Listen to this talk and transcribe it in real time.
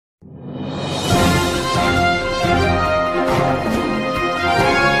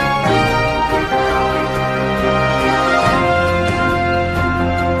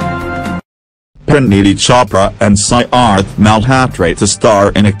Parineeti Chopra and Sidharth Malhotra to star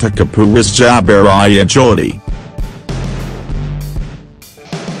in Ekta Kapoor's Jabariya Jodi.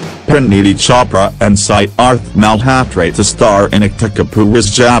 Parineeti Chopra and Sidharth Malhotra to star in Ekta Kapoor's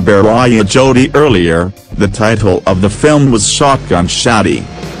Jabariya Jodi. Earlier, the title of the film was Shotgun Shaadi.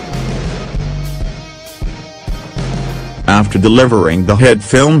 After delivering the hit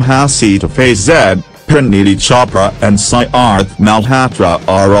film Hasi to Phase Z, Parineeti Chopra and Sidharth Malhotra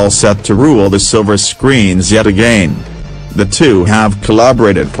are all set to rule the silver screens yet again. The two have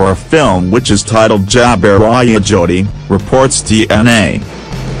collaborated for a film which is titled Jabariya Jodi, reports DNA.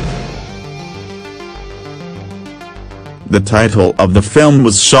 The title of the film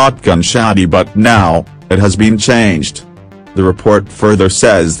was Shotgun Shaadi, but now, it has been changed. The report further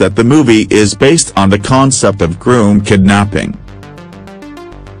says that the movie is based on the concept of groom kidnapping.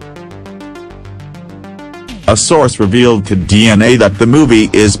 A source revealed to DNA that the movie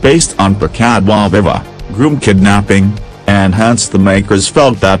is based on Pakadwa Viva, groom kidnapping, and hence the makers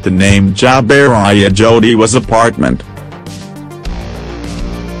felt that the name Jabariya Jodi was apartment.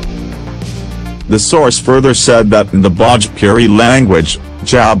 The source further said that in the Bhojpuri language,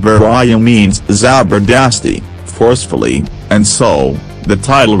 Jabariya means Zabardasti, forcefully, and so, the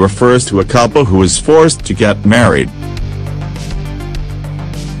title refers to a couple who is forced to get married.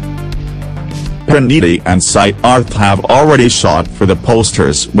 Parineeti and Sidharth have already shot for the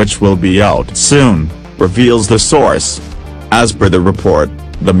posters which will be out soon, reveals the source. As per the report,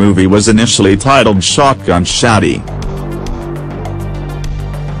 the movie was initially titled Shotgun Shaadi.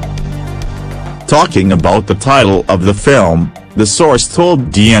 Talking about the title of the film, the source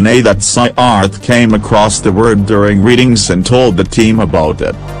told DNA that Sidharth came across the word during readings and told the team about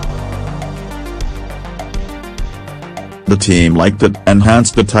it. The team liked it and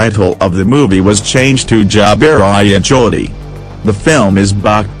hence the title of the movie was changed to Jabariya Jodi. The film is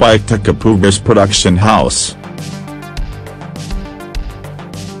backed by Ekta Kapoor's production house.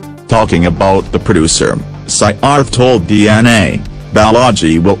 Talking about the producer, Sidharth told DNA,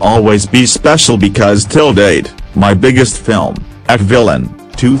 "Balaji will always be special because till date, my biggest film, Ek Villain,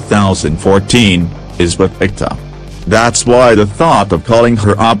 2014, is with Ekta. That's why the thought of calling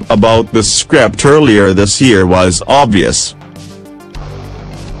her up about the script earlier this year was obvious.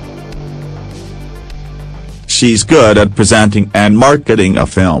 She's good at presenting and marketing a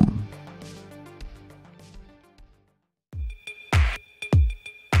film.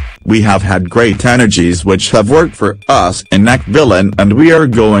 We have had great energies which have worked for us in Ek Villain and we are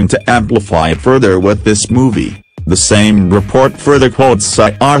going to amplify it further with this movie." The same report further quotes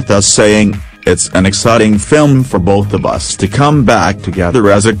Sidharth as saying, "It's an exciting film for both of us to come back together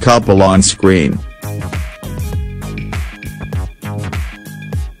as a couple on screen.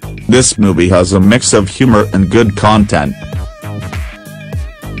 This movie has a mix of humor and good content.